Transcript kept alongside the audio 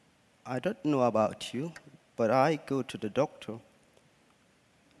I don't know about you, but I go to the doctor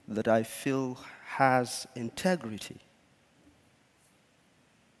that I feel has integrity.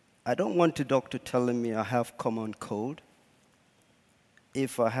 I don't want the doctor telling me I have common cold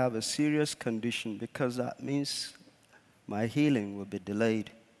if I have a serious condition, because that means my healing will be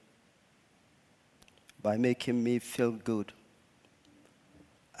delayed by making me feel good.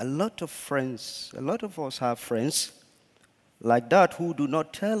 A lot of us have friends like that who do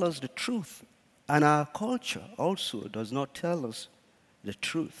not tell us the truth. And our culture also does not tell us the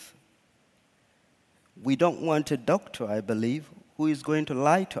truth. We don't want a doctor, I believe, who is going to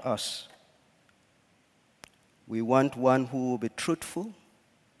lie to us. We want one who will be truthful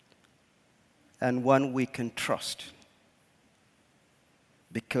and one we can trust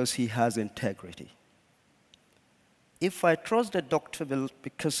because he has integrity. If I trust the doctor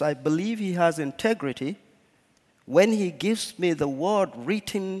because I believe he has integrity, when he gives me the word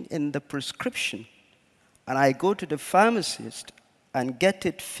written in the prescription and I go to the pharmacist and get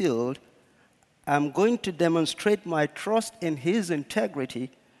it filled, I'm going to demonstrate my trust in his integrity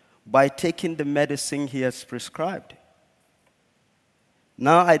by taking the medicine he has prescribed.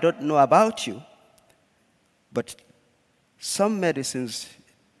 Now, I don't know about you, but some medicines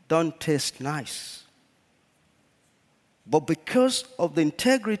don't taste nice. But because of the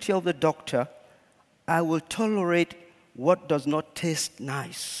integrity of the doctor, I will tolerate what does not taste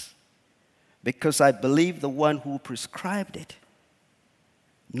nice, because I believe the one who prescribed it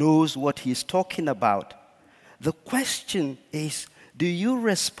knows what he's talking about. The question is, do you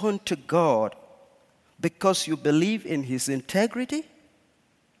respond to God because you believe in his integrity?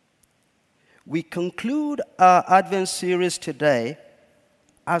 We conclude our Advent series today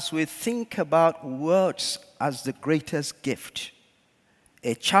as we think about words as the greatest gift,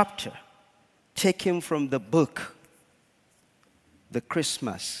 a chapter taken from the book, The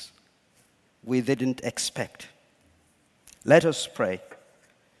Christmas We Didn't Expect. Let us pray.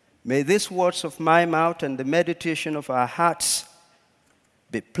 May these words of my mouth and the meditation of our hearts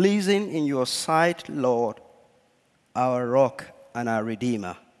be pleasing in your sight, Lord, our rock and our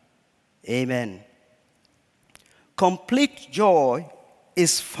Redeemer. Amen. Complete joy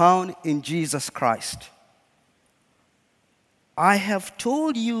is found in Jesus Christ. I have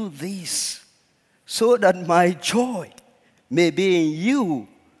told you this so that my joy may be in you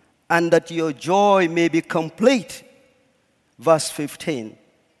and that your joy may be complete. Verse 15.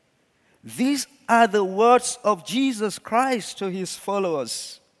 These are the words of Jesus Christ to his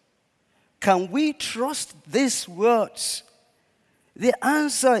followers. Can we trust these words? The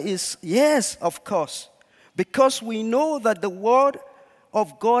answer is yes, of course, because we know that the word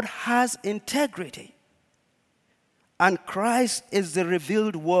of God has integrity. And Christ is the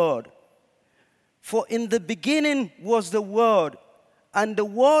revealed word. For in the beginning was the Word, and the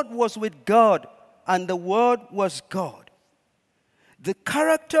Word was with God, and the Word was God. The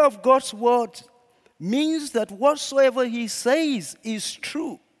character of God's word means that whatsoever he says is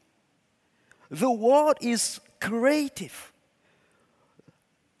true. The word is creative,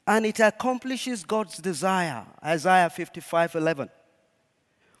 and it accomplishes God's desire. Isaiah 55:11.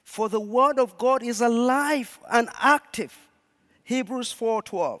 For the word of God is alive and active. Hebrews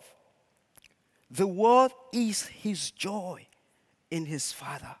 4:12. The word is his joy in his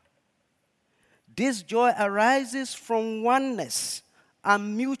Father. This joy arises from oneness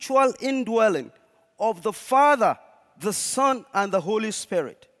and mutual indwelling of the Father, the Son, and the Holy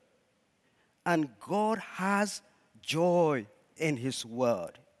Spirit. And God has joy in his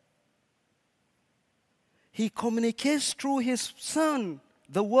word. He communicates through his Son,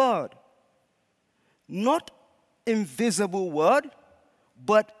 the Word. Not invisible word,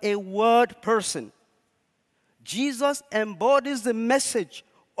 but a word person. Jesus embodies the message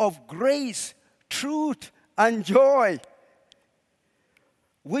of grace, truth, and joy,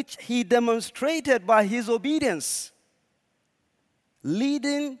 which he demonstrated by his obedience,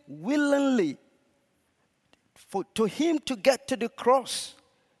 leading willingly to him to get to the cross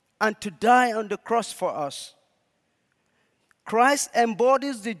and to die on the cross for us. Christ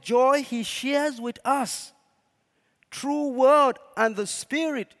embodies the joy he shares with us. True word and the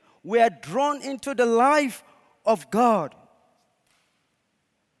Spirit were drawn into the life of God.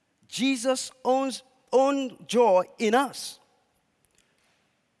 Jesus owns joy in us.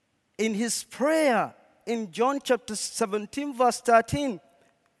 In his prayer in John chapter 17 verse 13,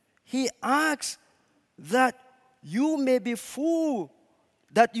 he asks that you may be full,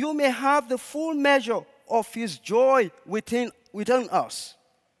 that you may have the full measure of his joy within us.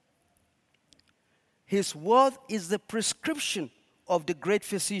 His word is the prescription of the great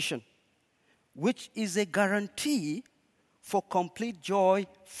physician, which is a guarantee for complete joy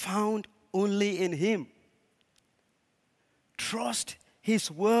found only in Him. Trust His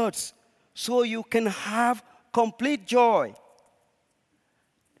words so you can have complete joy.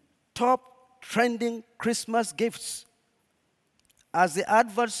 Top trending Christmas gifts, as the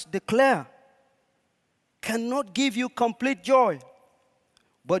adverts declare, cannot give you complete joy,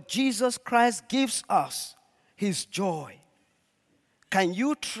 but Jesus Christ gives us His joy. Can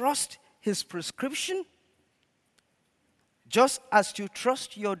you trust His prescription just as you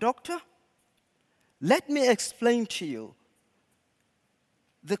trust your doctor? Let me explain to you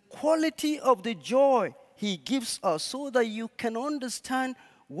the quality of the joy He gives us so that you can understand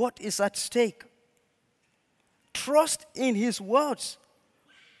what is at stake. Trust in His words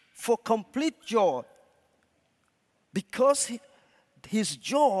for complete joy, because His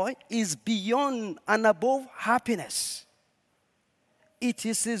joy is beyond and above happiness. It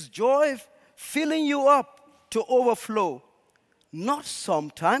is His joy filling you up to overflow, not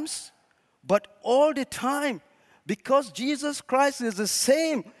sometimes, but all the time, because Jesus Christ is the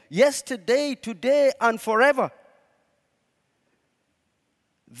same yesterday, today, and forever.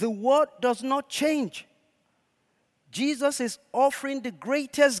 The word does not change. Jesus is offering the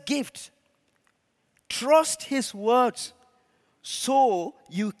greatest gift. Trust His words so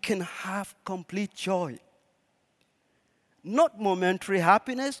you can have complete joy. Not momentary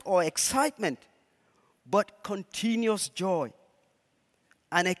happiness or excitement, but continuous joy.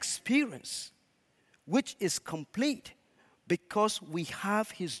 An experience which is complete because we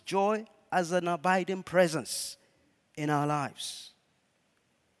have His joy as an abiding presence in our lives.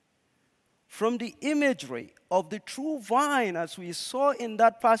 From the imagery of the true vine, as we saw in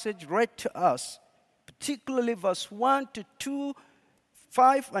that passage read to us, particularly verse 1 to 2,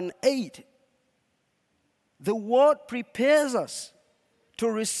 5 and 8, the word prepares us to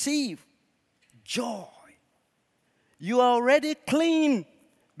receive joy. You are already clean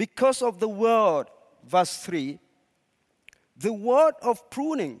because of the word, verse 3. The work of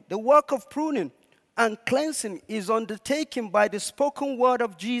pruning and cleansing is undertaken by the spoken word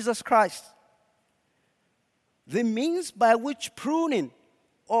of Jesus Christ. The means by which pruning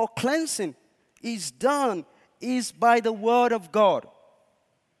or cleansing is done is by the word of God.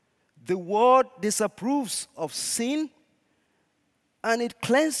 The word disapproves of sin, and it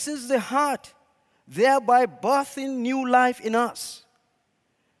cleanses the heart, thereby birthing new life in us.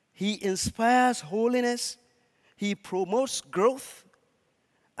 He inspires holiness, He promotes growth,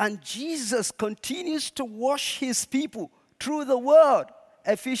 and Jesus continues to wash His people through the word.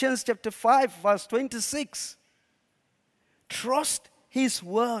 Ephesians chapter 5, verse 26. Trust His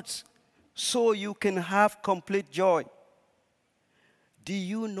words so you can have complete joy. Do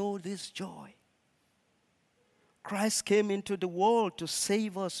you know this joy? Christ came into the world to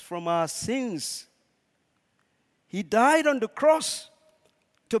save us from our sins. He died on the cross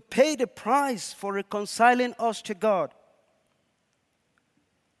to pay the price for reconciling us to God.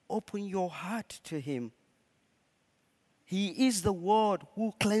 Open your heart to Him. He is the Word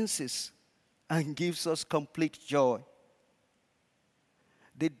who cleanses and gives us complete joy.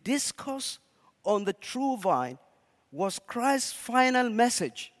 The discourse on the true vine was Christ's final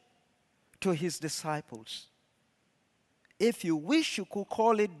message to His disciples. If you wish, you could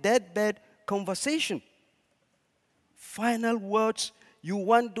call it deathbed conversation. Final words you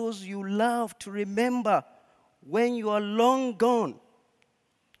want those you love to remember when you are long gone.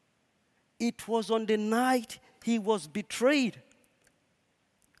 It was on the night He was betrayed,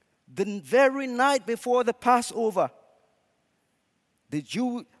 the very night before the Passover. The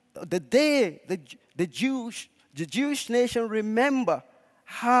Jewish nation remember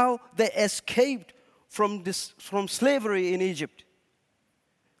how they escaped from slavery in Egypt.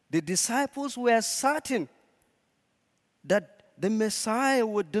 The disciples were certain that the Messiah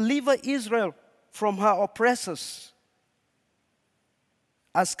would deliver Israel from her oppressors,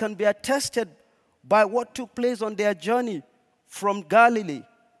 as can be attested by what took place on their journey from Galilee,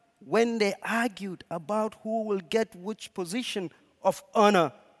 when they argued about who will get which position of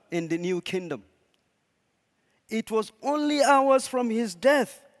honor in the new kingdom. It was only hours from His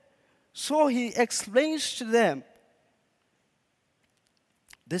death, so He explains to them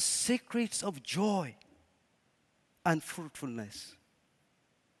the secrets of joy and fruitfulness.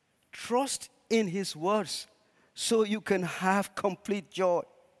 Trust in His words so you can have complete joy.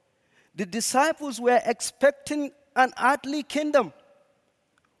 The disciples were expecting an earthly kingdom,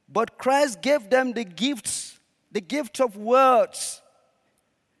 but Christ gave them the gift of words.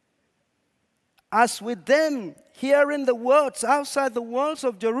 As with them hearing the words outside the walls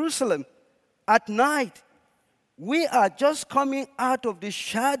of Jerusalem at night, we are just coming out of the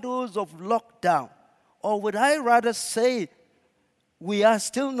shadows of lockdown, Or would I rather say we are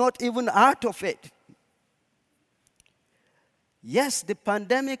still not even out of it? Yes, the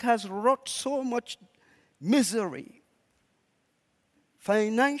pandemic has wrought so much misery,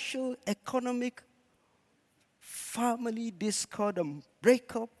 financial, economic, family discord and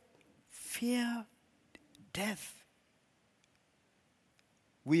breakup, fear, death.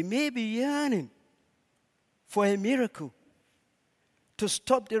 We may be yearning for a miracle to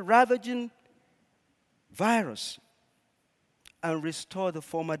stop the ravaging virus and restore the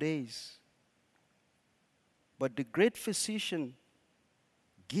former days. But the great physician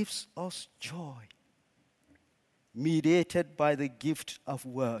gives us joy, mediated by the gift of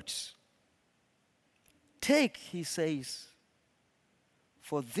words. Take, he says,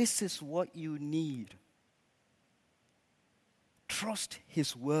 for this is what you need. Trust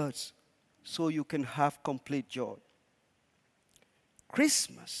his words so you can have complete joy.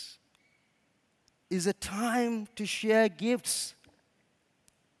 Christmas is a time to share gifts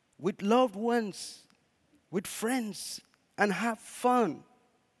with loved ones, with friends, and have fun.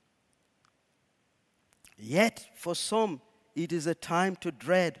 Yet, for some, it is a time to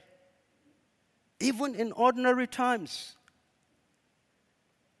dread, even in ordinary times.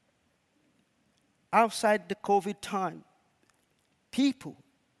 Outside the COVID time, people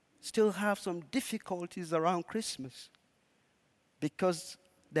still have some difficulties around Christmas because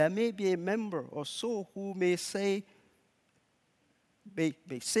there may be a member or so who may say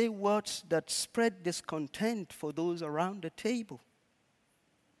words that spread discontent for those around the table.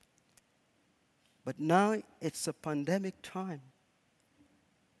 But now it's a pandemic time.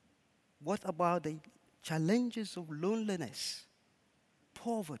 What about the challenges of loneliness,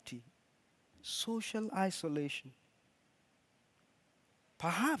 poverty, social isolation?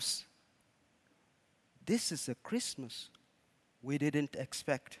 Perhaps this is a Christmas we didn't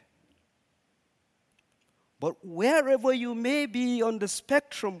expect. But wherever you may be on the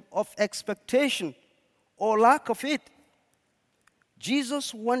spectrum of expectation or lack of it,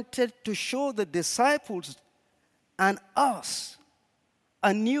 Jesus wanted to show the disciples and us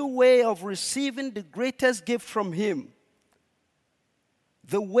a new way of receiving the greatest gift from him.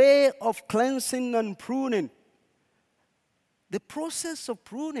 The way of cleansing and pruning. The process of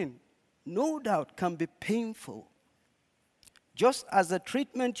pruning, no doubt, can be painful. Just as the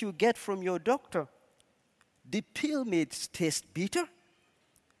treatment you get from your doctor, the pill may taste bitter.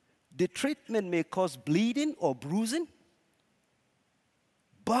 The treatment may cause bleeding or bruising.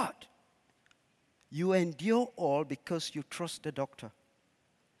 But you endure all because you trust the doctor.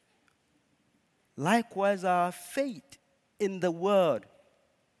 Likewise, our faith in the word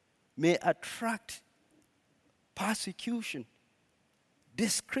may attract persecution,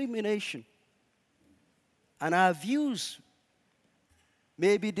 discrimination, and our views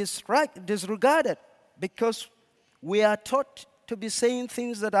may be disregarded because we are taught to be saying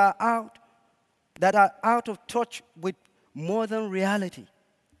things that are out of touch with modern reality.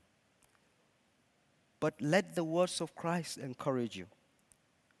 But let the words of Christ encourage you.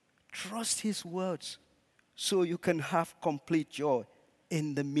 Trust his words so you can have complete joy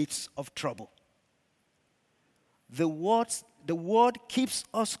in the midst of trouble. The word keeps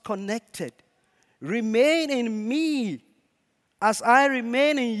us connected. Remain in me as I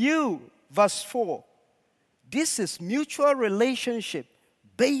remain in you. Verse 4. This is mutual relationship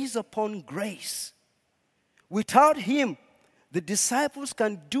based upon grace. Without him, the disciples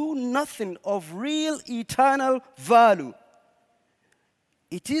can do nothing of real eternal value.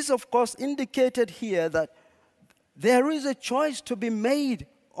 It is, of course, indicated here that there is a choice to be made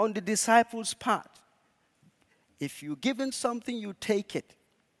on the disciples' part. If you're given something, you take it.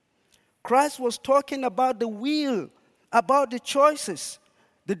 Christ was talking about the will, about the choices,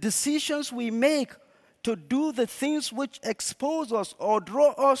 the decisions we make to do the things which expose us or draw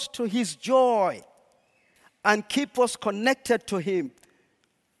us to his joy and keep us connected to him.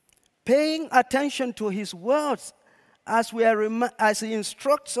 Paying attention to his words as he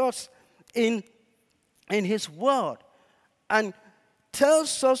instructs us in his word and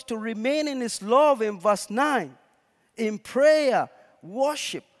tells us to remain in his love in verse 9, in prayer,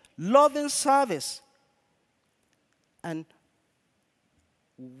 worship, loving service. And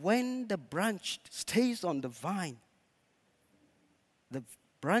when the branch stays on the vine, the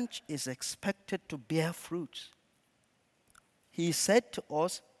branch is expected to bear fruit. He said to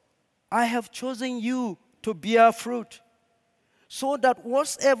us, I have chosen you to bear fruit, so that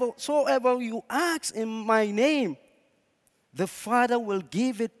whatsoever you ask in my name, the Father will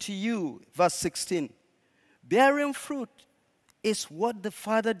give it to you. Verse 16. Bearing fruit is what the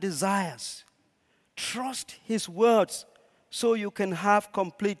Father desires. Trust his words so you can have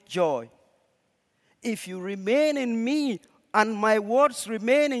complete joy. If you remain in me and my words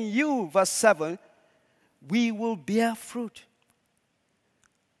remain in you, verse 7, we will bear fruit.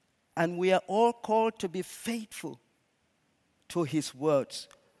 And we are all called to be faithful to his words.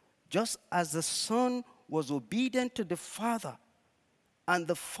 Just as the Son was obedient to the Father, and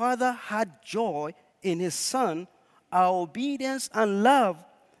the Father had joy in his Son, our obedience and love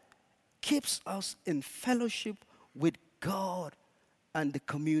keeps us in fellowship with God and the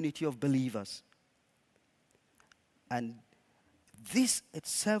community of believers. And this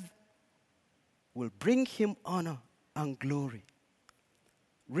itself will bring him honor and glory.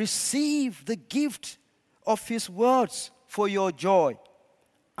 Receive the gift of his words for your joy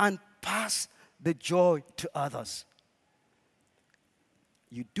and pass the joy to others.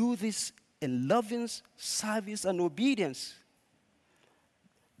 You do this in loving service and obedience.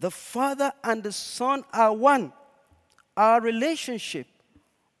 The Father and the Son are one. Our relationship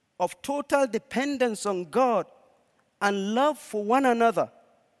of total dependence on God and love for one another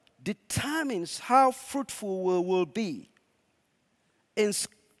determines how fruitful we will be. In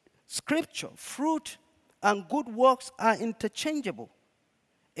Scripture, fruit and good works are interchangeable.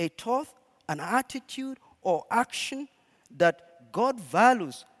 A thought, an attitude, or action that God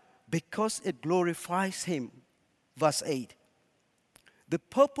values because it glorifies him. Verse 8. The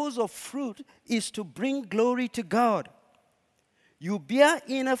purpose of fruit is to bring glory to God. You bear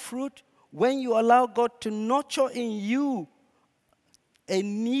inner fruit when you allow God to nurture in you a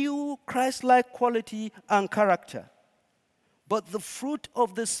new Christ-like quality and character. But the fruit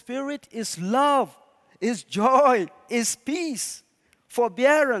of the Spirit is love, is joy, is peace,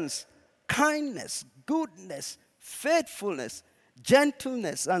 forbearance, kindness, goodness, faithfulness,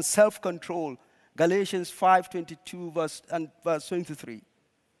 gentleness, and self-control. Galatians 5:22 verse 23.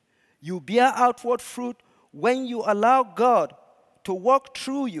 You bear outward fruit when you allow God to work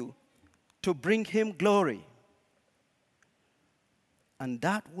through you to bring him glory. And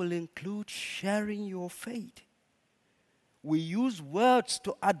that will include sharing your faith. We use words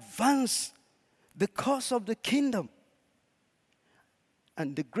to advance the cause of the kingdom.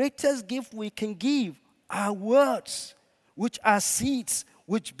 And the greatest gift we can give are words, which are seeds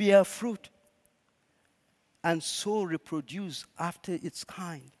which bear fruit and so reproduce after its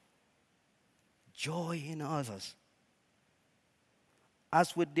kind. Joy in others.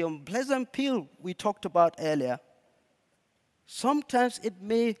 As with the unpleasant pill we talked about earlier, sometimes it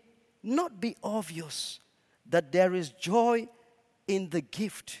may not be obvious that there is joy in the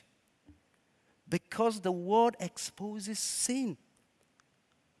gift because the word exposes sin.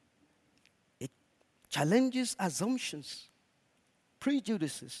 It challenges assumptions,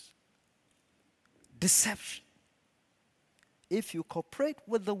 prejudices, deception. If you cooperate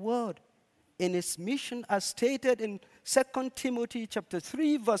with the word in its mission as stated in 2 Timothy chapter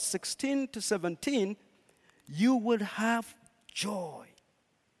 3 verse 16 to 17, you will have joy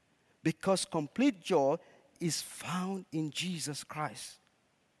because complete joy is found in Jesus Christ.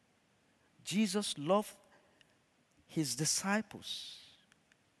 Jesus loved his disciples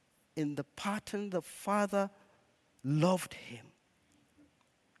in the pattern the Father loved him.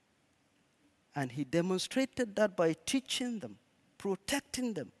 And he demonstrated that by teaching them,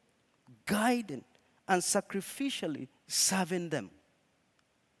 protecting them, guiding, and sacrificially serving them.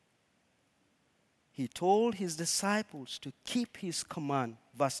 He told his disciples to keep his command,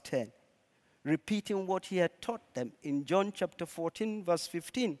 verse 10, repeating what he had taught them in John chapter 14, verse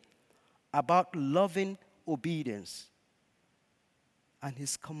 15, about loving obedience. And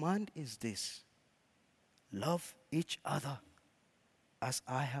his command is this: love each other as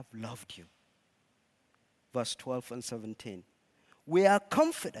I have loved you. Verse 12 and 17. We are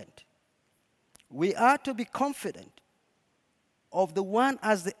confident. We are to be confident of the one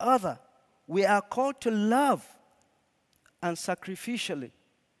as the other. We are called to love and sacrificially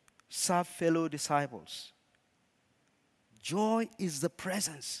serve fellow disciples. Joy is the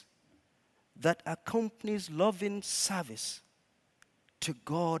presence that accompanies loving service to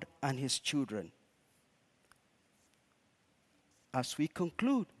God and his children. As we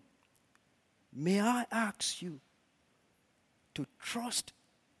conclude, may I ask you to trust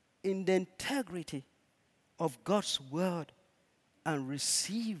in the integrity of God's word and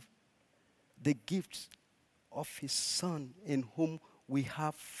receive the gifts of his Son, in whom we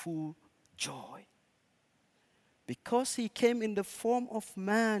have full joy. Because he came in the form of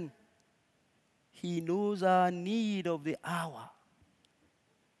man, he knows our need of the hour,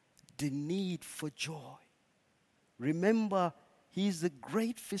 the need for joy. Remember, he is the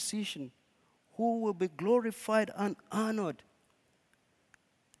great physician who will be glorified and honored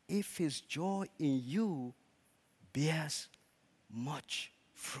if his joy in you bears much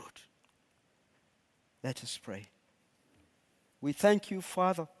fruit. Let us pray. We thank you,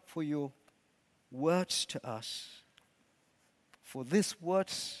 Father, for your words to us. For these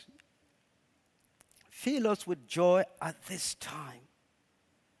words fill us with joy at this time.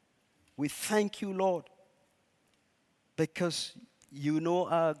 We thank you, Lord, because you know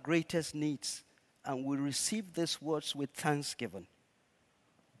our greatest needs, and we receive these words with thanksgiving.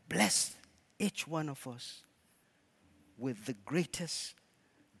 Bless each one of us with the greatest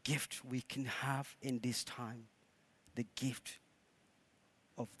gift we can have in this time, the gift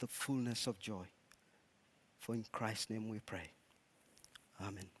of the fullness of joy. For in Christ's name we pray.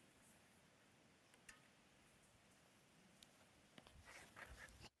 Amen.